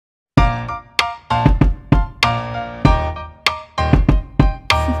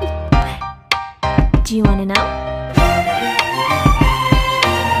Do you wanna know?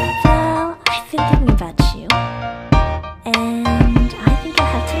 Well, I've been thinking about you, and I think I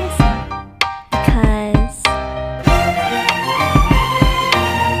have to listen, because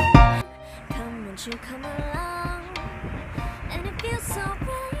come won't you come along, and it feels so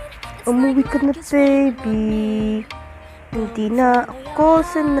right. Umuwi ka na, baby. Hindi na ako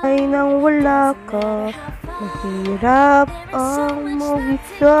sanay nang wala ka. Mahirap ang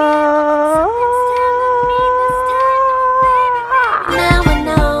mag-isa. Now I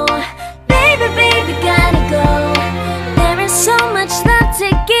know, baby, baby, gotta go. There is so much love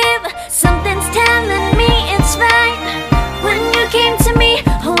to give. Something's telling me it's right. When you came to me,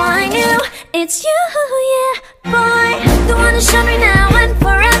 oh, I knew it's you, yeah, boy. The one who showed me now and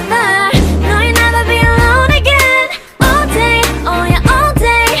forever. No, you'll never be alone again. All day, oh yeah, all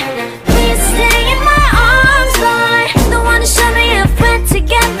day. Please stay in my arms, boy. The one who showed me if we're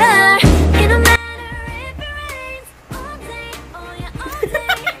together. It don't matter if it rains. All day, oh yeah, all day.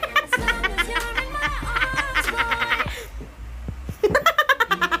 As long as you're in my arms, boy.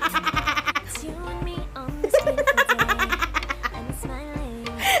 It's you and me on this beautiful day, and it's smiling,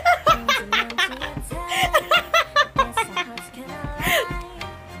 holding on to your tight. Guess our hearts can align,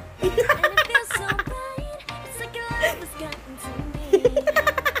 and it feels so right. It's like your love has gotten to me.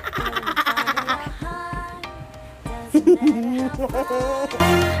 Going follow your heart, doesn't matter how far.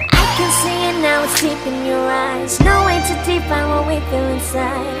 I can see it now, it's deep in your eyes. No way to define what we feel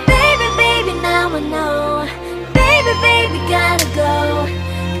inside. Baby, baby, now I know. Baby, baby, gotta go.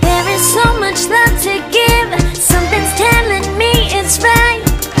 There is so much love to give. Something's telling me it's right.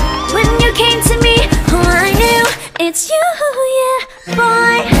 When you came to me, oh, I knew it's you, yeah,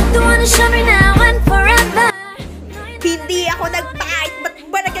 boy. The one who showed me now and forever. Hindi ako nagpahit. Ba't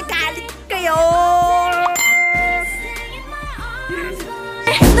ba nagagalit kayo?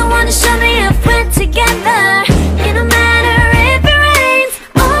 The one who showed me if we're together. It don't matter if it rains.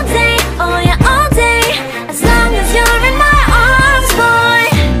 All day, oh yeah, all day. As long as you're in my arms, boy.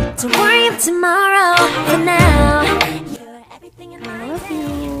 Don't worry of tomorrow. For now, you're everything in my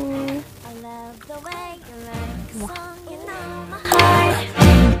life. I love the way you like a song. You know my heart,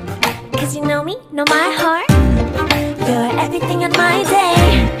 'cause you know me, know my heart. You're everything in my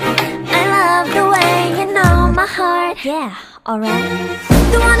day. I love the way you know my heart. Yeah, alright.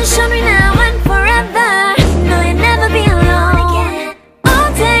 The one who showed me now and forever. No, you'll never be alone again. All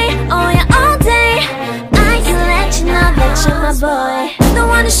day, oh yeah, all day. I can let you know that you're my boy. The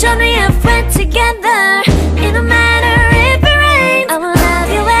one who showed me if we're together. It don't matter if it rains. I will love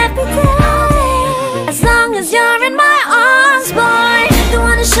you every day. As long as you're in my arms, boy. The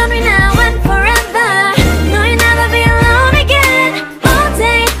one who showed me now and forever. No, you'll never be alone again. All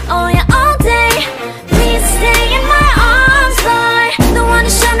day, oh yeah, all day. Please stay in my arms, boy. The one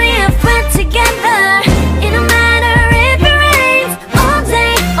who showed me if we're together. It don't matter if it rains. All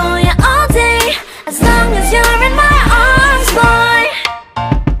day, oh yeah, all day. As long as you're in my arms, boy.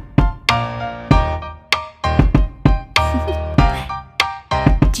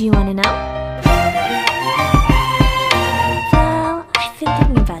 Do you wanna know? Well, I've been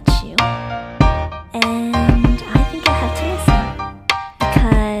thinking about you, and I think I have to listen,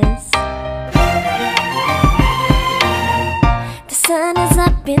 because the sun is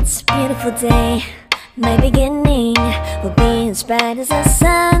up, it's a beautiful day. My beginning will be as bright as the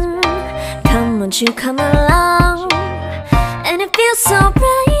sun. Come, won't you come along? And it feels so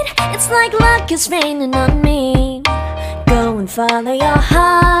bright, it's like luck is raining on me. Go and follow your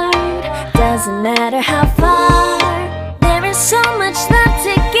heart, doesn't matter how far. There is so much love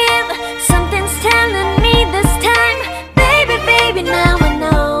to give. Something's telling me this time. Baby, baby, now I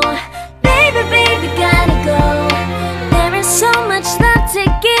know. Baby, baby, gotta go. There is so much love to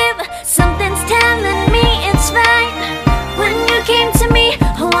give. Something's telling me it's right. When you came to me,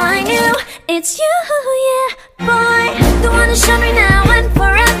 oh, I knew it's you, yeah, boy. The one who showed me now and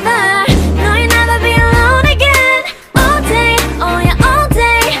forever. No, you'll never be alone again. All day, oh yeah, all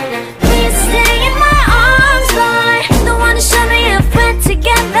day. Please stay in my arms, boy. The one who showed me if we're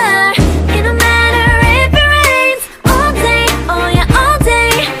together. It don't matter if it rains. All day, oh yeah, all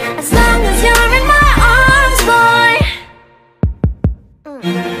day. As long as you're in my arms, boy.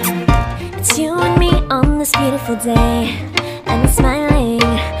 It's you and me on this beautiful day, and it's smiling,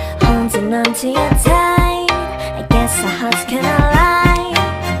 holding on to your tight. I guess our hearts can align,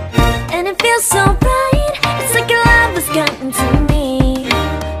 and it feels so right. It's like your love has gotten to me.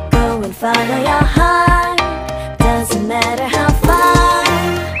 Go and follow your heart, doesn't matter how far.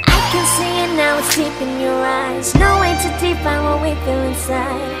 I can see it now, it's deep in your eyes. No way to define what we feel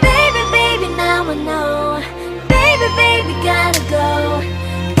inside. Baby, baby, now I know. Baby, baby, gotta go.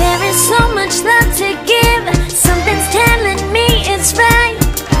 There is so much love to give.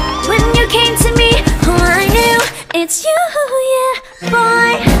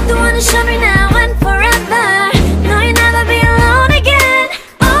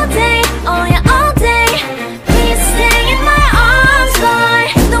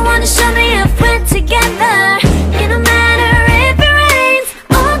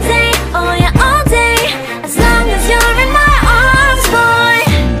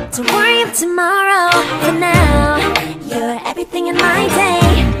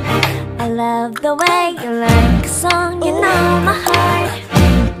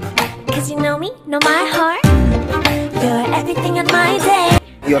 'cause you know me, know my heart. You're everything on my day.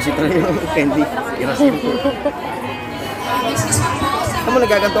 Yosi talaga yung candy. Irasin ko. Kamu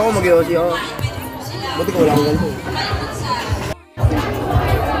nagaganto ako, mag-yosi ako. Buti ko wala akong ganito.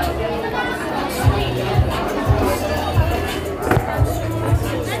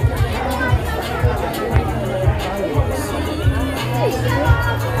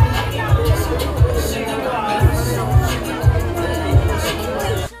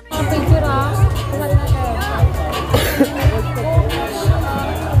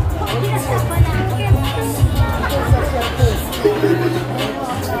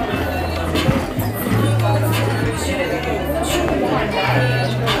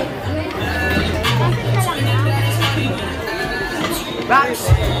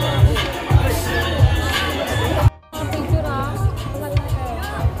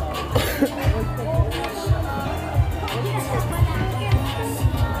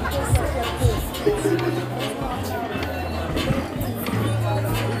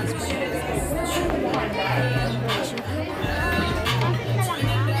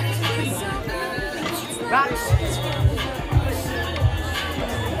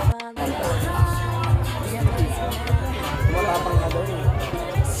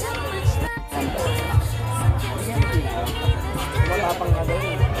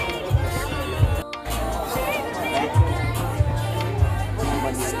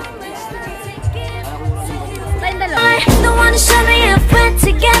 The one to show me if we're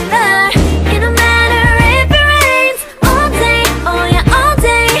together. It don't matter if it rains all day, oh yeah, all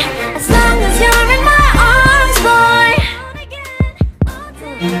day. As long as you're in my arms, boy.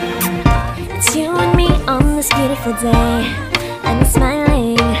 It's you and me on this beautiful day, and you're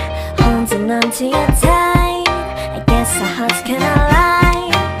smiling, holding on to you tight. I guess our hearts cannot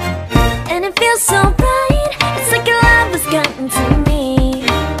lie, and it feels so bright. It's like your love has gotten to me.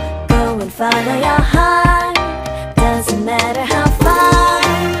 Go and follow your heart. Doesn't matter how far.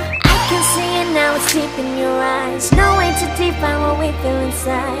 I can see it now, it's deep in your eyes. No way to define what we feel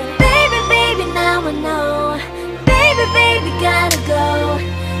inside. Baby, baby, now I know. Baby, baby, gotta go.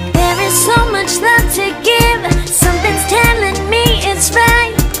 There is so much love to give. Something's telling me it's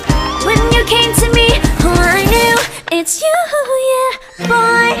right. When you came to me, oh, I knew it's you, yeah,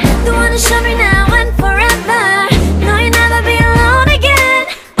 boy. The one to show me now and forever. No, you'll never be alone again.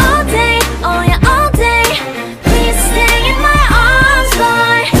 All day, oh yeah, all day. Stay in my arms,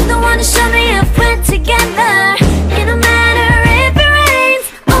 boy. The one to show me if we're together. It don't matter if it rains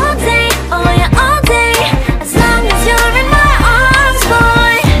all day, oh yeah, all day. As long as you're in my arms,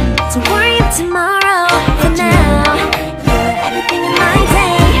 boy. Don't worry about tomorrow. For now, you're everything in my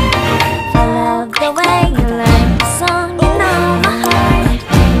day. I love the way you like the song. You know my heart.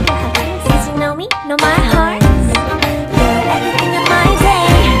 'Cause you know me, know my heart. You're everything in my day.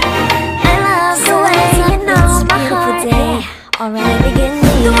 I love the way you know my heart. Already beginning.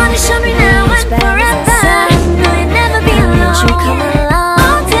 The one to show me now and forever. No, you'll never be alone. You come along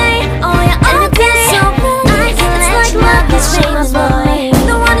all day, oh yeah, all day. So bright, it's like love is famous, boy.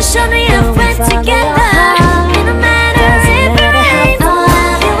 The one to show me if we're together. It don't matter if it rains. I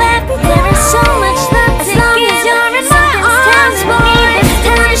love you every day. There is so much love to give. As long as you're in my arms, boy.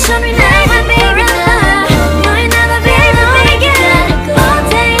 The one to show me now and forever. No, you'll never be alone again. All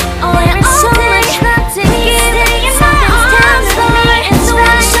day, oh yeah, all day. So much love to give. Stay in my arms, boy. It's the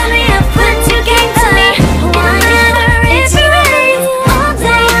one to show me if we're together. It don't matter if it rains all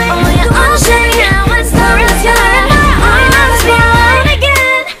day, oh yeah, all day. As long as you're in my arms, boy.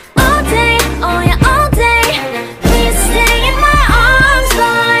 Again, all day, oh yeah, all day. Please stay in my arms,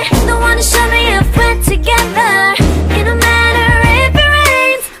 boy. The one to show me if we're together. It don't matter if it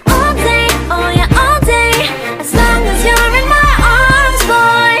rains all day, oh yeah, all day. As long as you're in my arms,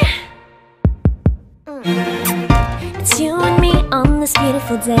 boy. It's you and me on this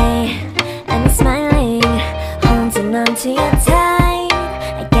beautiful day, and you're smiling, holding on to you tight.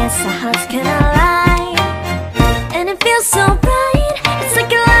 I guess our hearts cannot lie, and it feels so bright. It's like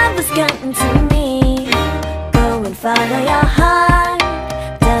your love has gotten to me. Go and follow your heart.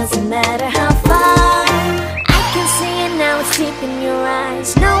 Doesn't matter how far. I can see it now, it's deep in your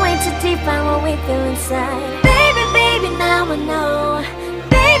eyes. No way to define what we feel inside. Baby, baby, now I know.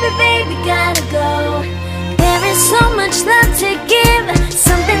 Baby, baby, gotta go. There is so much love to give.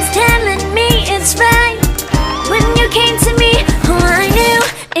 Something's telling me it's right. When you came to me, oh, I knew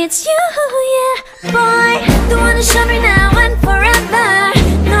it's you, yeah, boy. The one to show me now and forever.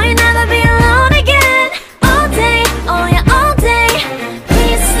 No, you'll never be alone again. All day, oh yeah, all day.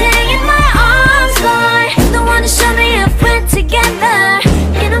 Please stay in my arms, boy. The one to show me if we're together.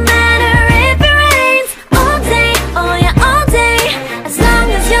 It don't matter if it rains all day, oh yeah, all day. As long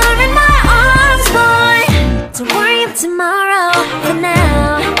as you're in my tomorrow. For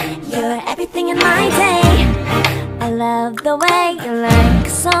now, you're everything in my day. I love the way you like a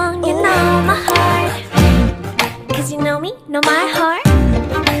song. You know my heart, 'cause you know me, know my heart.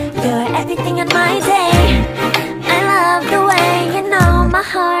 You're everything in my day. I love the way you know my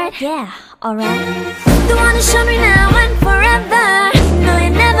heart. Yeah, alright. The one who showed me now and forever. No,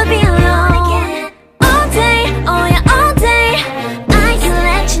 you'll never be alone again. All day, oh yeah, all day. I can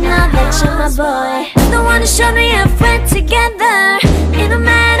let you know that you're my boy. The one who showed me if we're together. It don't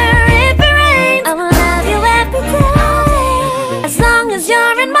matter if it rains, I will love you every day. As long as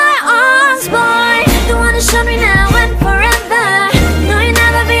you're in my arms, boy. The one who showed me now and forever. No, you'll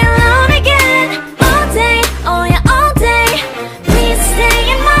never be alone again. All day, oh yeah, all day. Please stay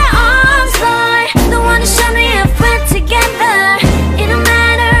in my arms, boy. The one who showed me if we're together. It don't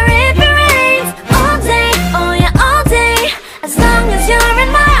matter if it rains. All day, oh yeah, all day. As long as you're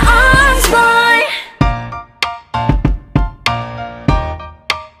in my arms, boy.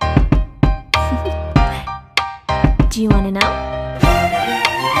 Do you wanna know?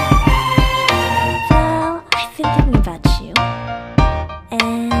 Well, I've been thinking about you,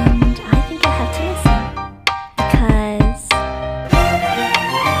 and I think you'll have to listen, because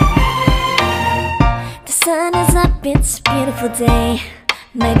the sun is up, it's a beautiful day.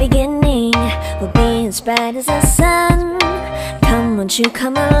 My beginning will be as bright as the sun. Come, won't you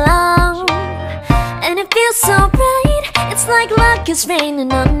come along? And it feels so bright, it's like luck is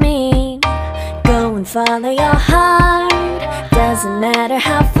raining on me. Go and follow your heart, doesn't matter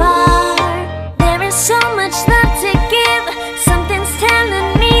how far. There is so much love to give, something's telling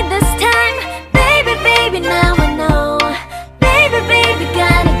me this time. Baby, baby, now I know. Baby, baby,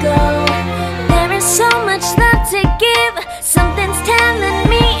 gotta go. There is so much love to give, something's telling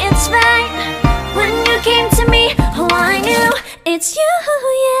me it's right. When you came to me, oh I knew it's you,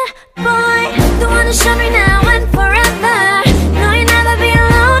 yeah, boy. The one who showed me now and forever. No, you'll never be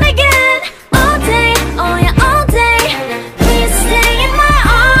alone again. All day, oh yeah, all day. Please stay in my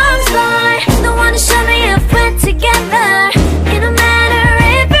arms, boy. The one who showed me if we're together. It don't matter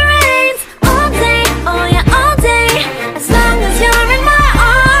if it rains. All day, oh yeah, all day. As long as you're in my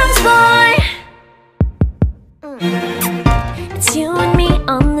arms, boy. It's you and me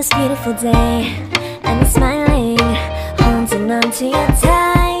on this beautiful day, and I'm smiling, holding on to you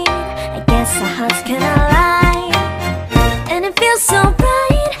tight. I guess our hearts can align, and it feels so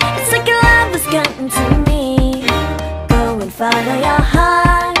bright. It's like your love has gotten to me. Go and follow your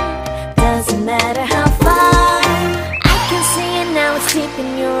heart, doesn't matter how far. I can see it now, it's deep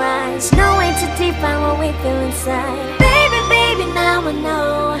in your eyes. No way to define what we feel inside. Baby, baby, now I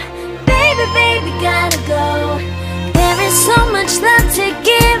know. Baby, baby, gotta go. There is so much love to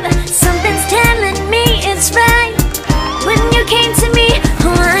give, something's telling me it's right. When you came to me,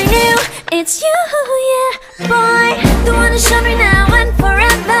 oh I knew it's you, yeah, boy. The one who showed me now and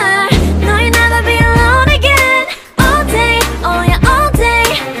forever. No, you'll never be alone again. All day, oh yeah, all day.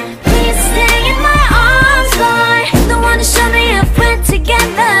 Please stay in my arms, boy. The one who showed me if we're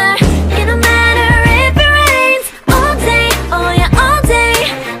together. It don't matter if it rains. All day, oh yeah, all day.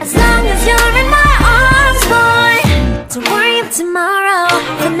 As long as you're in my arms, boy. Don't worry of tomorrow.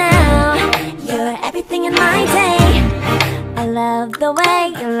 For now, you're everything in my day. I love the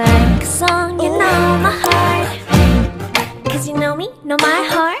way you like a song. You know my heart, 'cause you know me, know my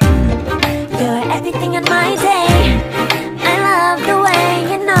heart. You're everything in my day. I love the way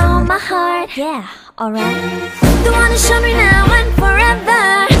you know my heart. Yeah, alright. The one who showed me now and forever.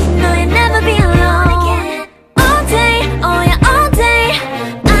 No, you'll never be alone again. All day, oh yeah, all day.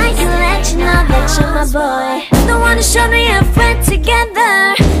 I can let you know that you're my boy. The one who showed me if we're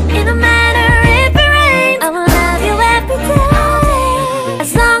together. It don't matter if it rains, I will love you every day.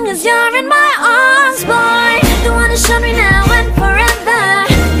 As long as you're in my arms, boy. The one who showed me now and forever.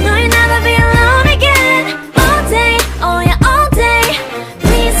 No, you'll never be alone again. All day, oh yeah, all day.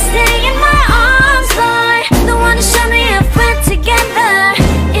 Please stay in my arms, boy. The one who showed me if we're together.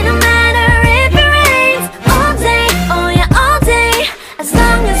 It don't matter if it rains. All day, oh yeah, all day. As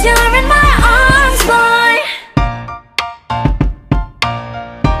long as you're in my arms, boy.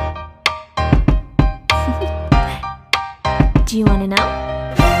 Do you wanna know?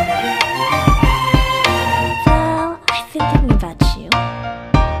 Well, I've been thinking about you,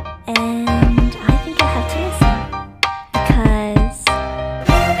 and I think you'll have to listen, because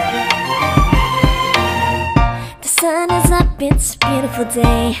the sun is up, it's a beautiful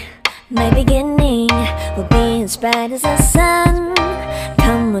day. My beginning will be as bright as the sun.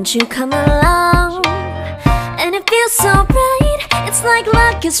 Come, won't you come along? And it feels so bright, it's like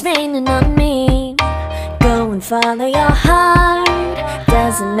luck is raining on me. Go and follow your heart,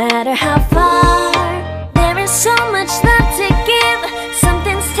 doesn't matter how far. There is so much love to give.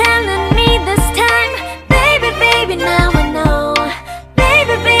 Something's telling me this time. Baby, baby, now I know.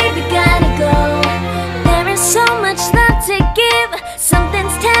 Baby, baby, gotta go. There is so much love to give.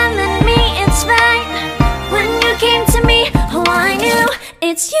 Something's telling me it's right. When you came to me, oh, I knew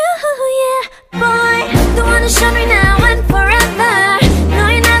it's you, yeah, boy. The one who showed me now and forever. No,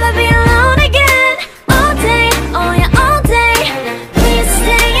 you'll never be alone again. All day, oh yeah, all day. Please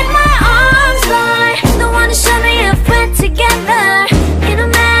stay in my arms, boy. The one who showed me if we're together. It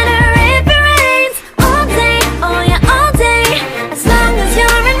don't matter if it rains. All day, oh yeah, all day. As long as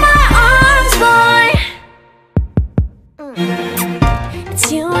you're in my arms, boy. It's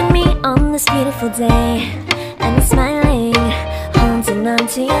you and me on this beautiful day, and we're smiling, holding on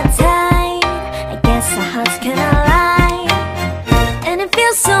to you tight. I guess our hearts can align, and it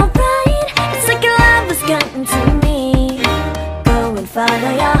feels so bright. It's like your love has gotten to me. Go and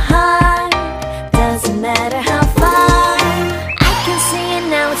follow your heart. Doesn't matter how far. I can see it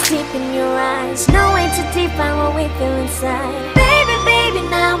now, it's deep in your eyes. No way to define what we feel inside. Baby, baby,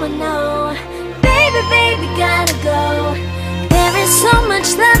 now I know. Baby, baby, gotta go. There is so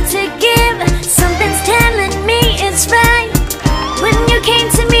much love to give. Something's telling me it's right. When you came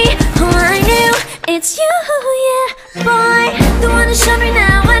to me, oh, I knew it's you, yeah, boy. The one who showed me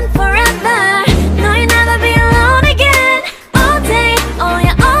now and forever. No, you'll never be alone again. All day, oh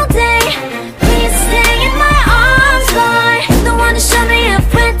yeah, all day. Please stay in my arms, boy. The one who showed me if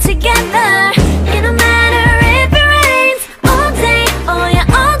we're together. It don't matter if it rains. All day, oh yeah,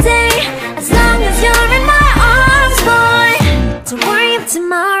 all day. As long as you're in my arms, boy. Don't worry of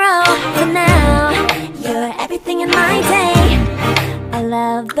tomorrow. For now, you're everything in my day. I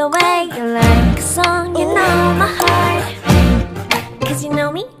love the way you like a song, you know my heart. Cause you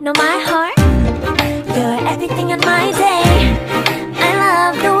know me, know my heart. You're everything in my day. I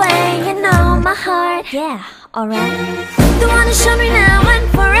love the way you know my heart. Yeah, alright. The one who showed me now and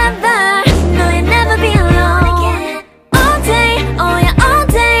forever. No, you'll never be alone again. All day, oh yeah, all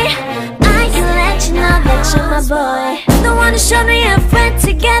day. I can let you know that you're my boy. The one who showed me if we're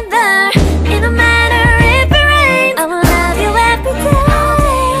together. It don't matter if it rains. I will love you every day.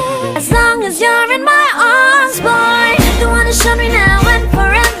 As long as you're in my arms, boy. The one who showed me now and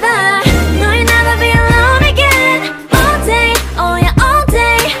forever. No, you'll never be alone again. All day, oh yeah, all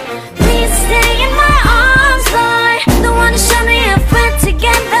day. Please stay in my arms, boy. The one who showed me if we're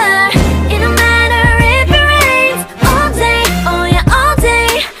together. It don't matter if it rains. All day, oh yeah, all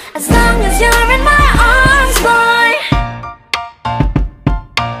day. As long as you're in my arms, boy.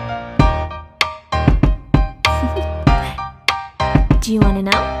 Do you wanna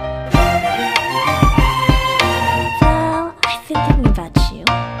know? Well, I've been thinking about you,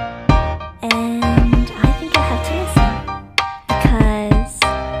 and I think I have to listen. Because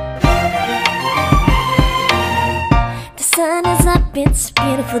the sun is up, it's a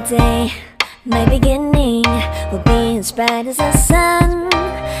beautiful day. My beginning will be as bright as the sun.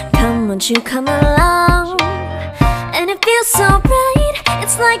 Come, won't you come along? And it feels so bright,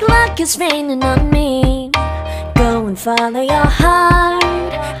 it's like luck is raining on me. Go and follow your heart.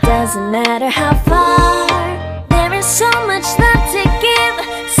 Doesn't matter how far. There is so much love to give.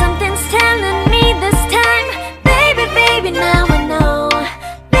 Something's telling me this time. Baby, baby, now I know.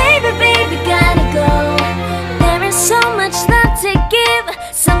 Baby, baby, gotta go. There is so much love to give.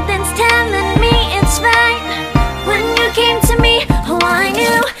 Something's telling me it's right. When you came to me, oh, I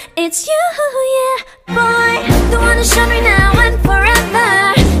knew it's you, yeah, boy. The one who showed me now and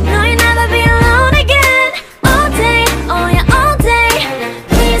forever. No, you'll never be alone again. All day, oh yeah, all day.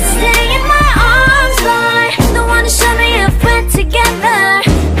 Please stay in my arms, boy. The one who showed me if we're together.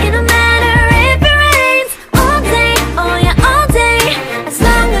 It don't matter if it rains. All day, oh yeah, all day. As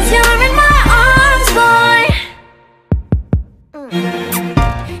long as you're in my arms, boy.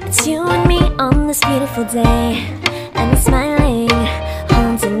 It's you and me on this beautiful day, and we're smiling,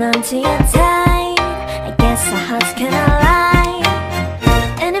 holding on to you tight. I guess our hearts can align,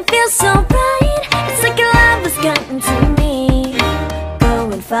 and it feels so bright. It's like your love has gotten to me. Go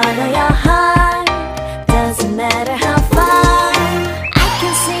and follow your heart. Doesn't matter how far. I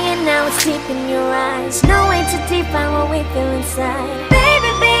can see it now, it's deep in your eyes. No way to define what we feel inside.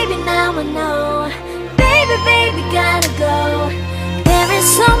 Baby, baby, now I know. Baby, baby, gotta go. There is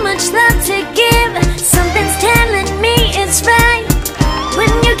so much love to give. Something's telling me it's right.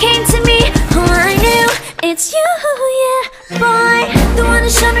 When you came to me, oh, I knew it's you, yeah, boy. The one who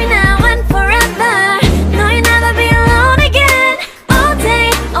showed me now and forever. No, you'll never be alone again. All day,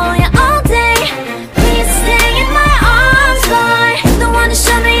 oh yeah, all day. Please stay in my arms, boy. The one who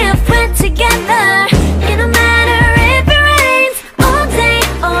showed me if we're together. It don't matter if it rains. All day,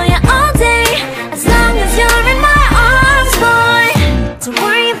 oh yeah, all day. As long as you're in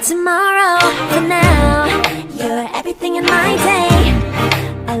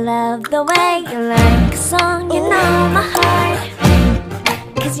love the way you like a song, you know my heart.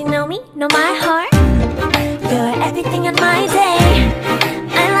 Cause you know me, know my heart. You're everything in my day.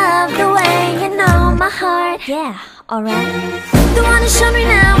 I love the way you know my heart. Yeah, alright. The one who showed me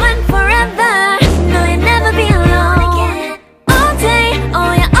now and forever. No, you'll never be alone again. All day,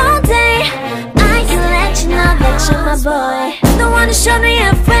 oh yeah, all day. I can let you know that you're my boy. The one who showed me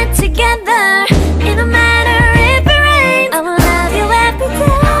if we're together. It don't matter if it rains, I will love you every day.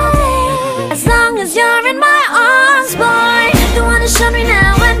 As long as you're in my arms, boy. The one who showed me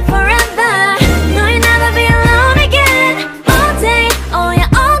now and forever. No, you'll never be alone again. All day, oh yeah,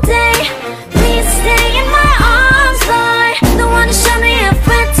 all day. Please stay in my arms, boy. The one who showed me if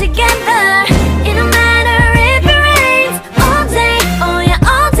we're together. It don't matter if it rains. All day, oh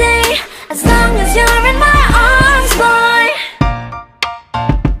yeah, all day. As long as you're in my arms, boy.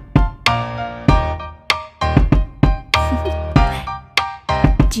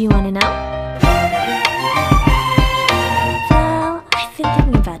 Do you wanna know? Well, I've been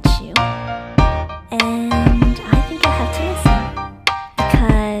thinking about you, and I think you'll have to listen.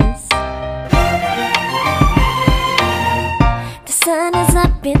 Because the sun is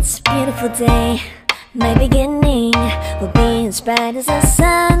up, it's a beautiful day. My beginning will be as bright as the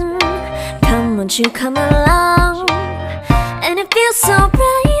sun. Come, won't you come along? And it feels so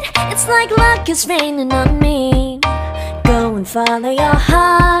bright, it's like luck is raining on me. Go and follow your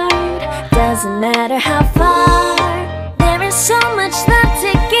heart, doesn't matter how far. There is so much love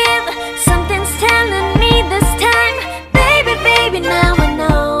to give, something's telling me this time. Baby, baby, now I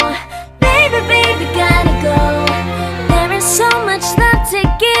know. Baby, baby, gotta go. There is so much love to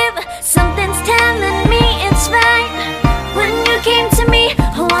give, something's telling me it's right. When you came to me,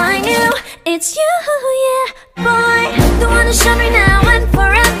 oh I knew it's you, yeah, boy. The one who showed me now and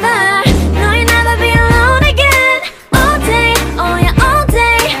forever. No, you'll never be alone again. All day, oh yeah, all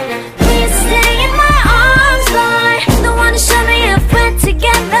day. Please stay in my arms, boy. The one who showed me if we're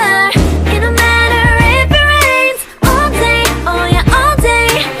together. It don't matter if it rains. All day, oh yeah, all day.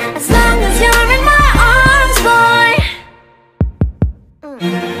 As long as you're in my arms, boy.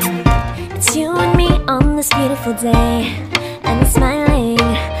 It's you and me on this beautiful day, and I'm smiling,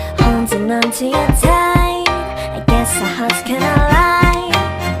 holding on to you tight. I guess our hearts can align,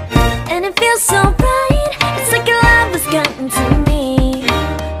 and it feels so bright. It's like your love has gotten to me.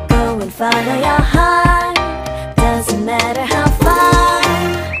 Go and follow your heart, doesn't matter how far.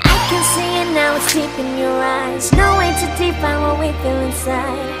 I can see it now, it's deep in your eyes. No way to define what we feel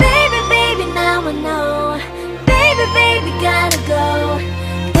inside. Baby, baby, now I know. Baby, baby, gotta go.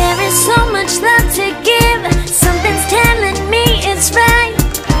 There is so much love to give, something's telling me it's right.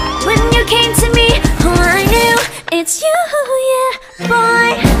 When you came to me, oh I knew it's you, yeah, boy.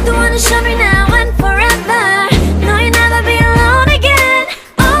 The one who showed me now and forever. No, you'll never be alone again.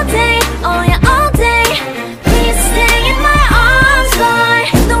 All day, oh yeah, all day. Please stay in my arms, boy.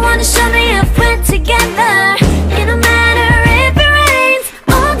 The one who showed me if we're together. It don't matter if it rains.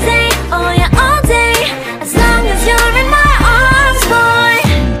 All day, oh yeah, all day. As long as you're in my arms, boy.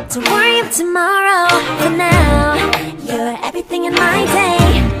 Don't worry of tomorrow, for now you're everything in my day.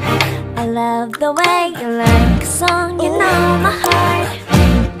 I love the way you like a song, you know my heart.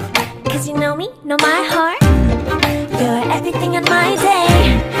 Cause you know me, know my heart. You're everything in my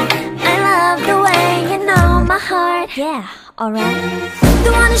day. I love the way you know my heart. Yeah, alright.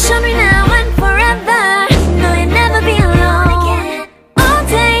 The one who showed me now and forever. No, you'll never be alone again. All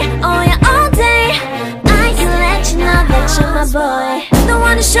day, oh yeah, all day. I can let you know that you're my boy. The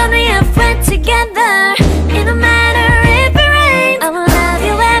one who showed me if we're together. It don't matter if it rains, I will love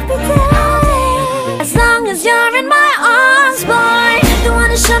you every day. As long as you're in my arms, boy. The one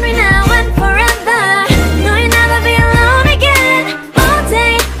who showed me now and forever. No, you'll never be alone again. All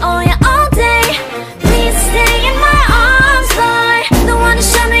day, oh yeah, all day. Please stay in my arms, boy. The one who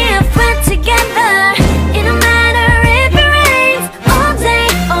showed me if we're together. It don't matter if it rains. All day,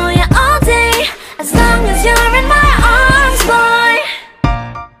 oh yeah, all day. As long as you're in my arms, boy.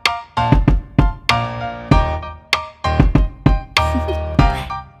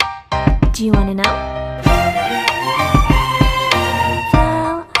 Do you wanna know?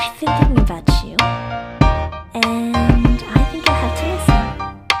 Well, I've been thinking about you, and I think you'll have to listen.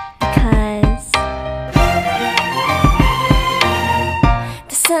 Because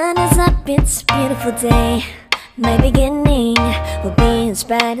the sun is up, it's a beautiful day. My beginning will be as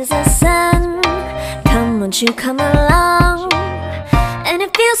bright as the sun. Come, won't you come along? And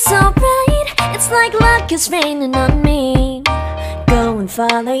it feels so bright, it's like luck is raining on me. Go and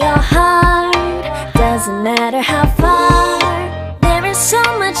follow your heart, doesn't matter how far. There is so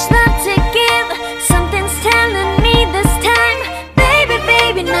much love to give, something's telling me this time. Baby,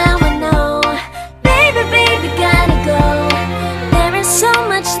 baby, now I know.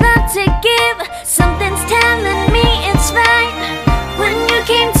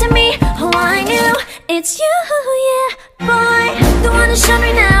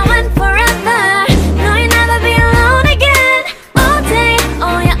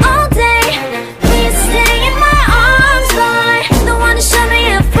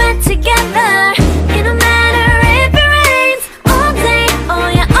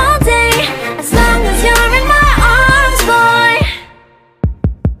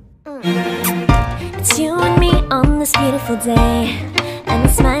 It's you and me on this beautiful day, and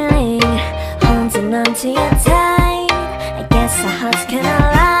it's smiling, holding on to you tight. I guess our hearts can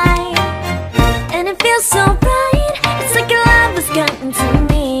align, and it feels so right. It's like your love has gotten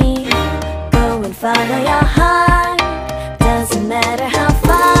to me. Go and follow your heart, doesn't matter how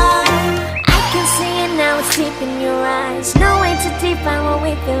far. I can see it now, it's deep in your eyes. No way to define what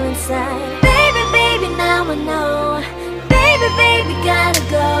we feel inside. Baby, baby, now I know. Baby, baby, gotta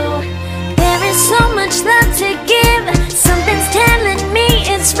go. There is so much love to give. Something's telling me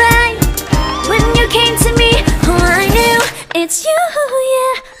it's right. When you came to me, oh, I knew it's you,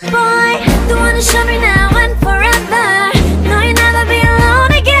 yeah, boy. The one who showed me now and forever. No, you'll never be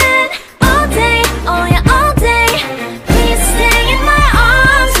alone again. All day, oh yeah, all day. Please stay in my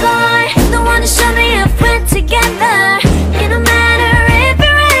arms, boy. The one who showed me if we're together. It don't matter if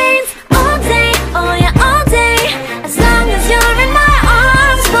it rains. All day, oh yeah, all day. As long as you're in my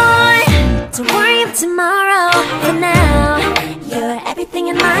arms, boy. Don't worry of tomorrow. For now, you're everything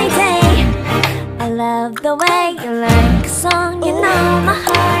in my day. I love the way you like a song. You know my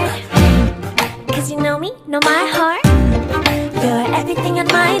heart, 'cause you know me, know my heart. You're everything in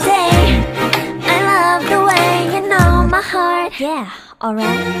my day. I love the way you know my heart. Yeah,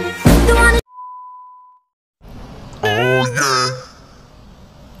 alright. The one Oh yeah.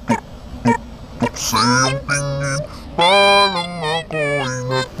 Tuksay ang tingin, parang ako'y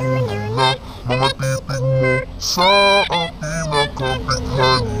natunaw na. Mga titig mo sa akin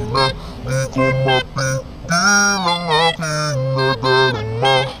nakabighani na. Di ko mapigil ang aking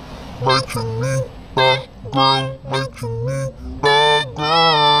nadarama. May chinita, girl, may chinita,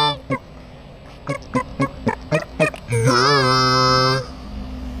 girl. Yeah.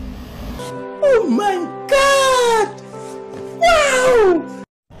 Oh my God! Wow!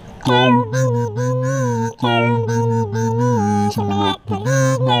 Ikaw bini-bini, ikaw bini-bini, sa mga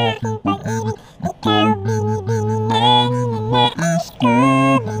palig na aking pag-ibig. Ikaw bini-bini na ninanais ko,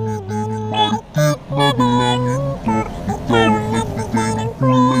 bini-bini marikit na dalangin ko. Ikaw ang nagbigay ng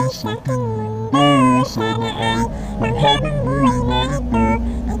kulay sa aking mundo, sana ay manghabang buhay na ito.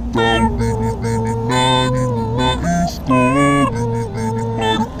 Ikaw bini-bini na ninanais ko, bini-bini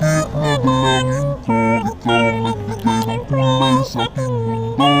marikit na dalangin ko. Ikaw ang nagbigay ng kulay sa aking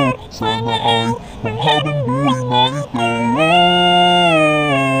mundo, sana ay manghabang buhay na ito.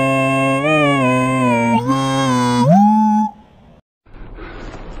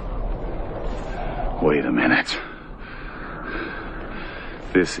 Wait a minute.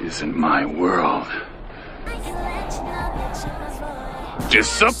 This isn't my world.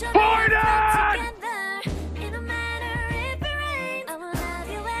 Disappointed! it don't matter if it rains. I will love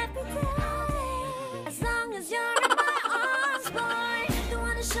you every day. As long as you're in my arms, boy. The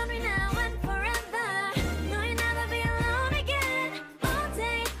one who showed me now.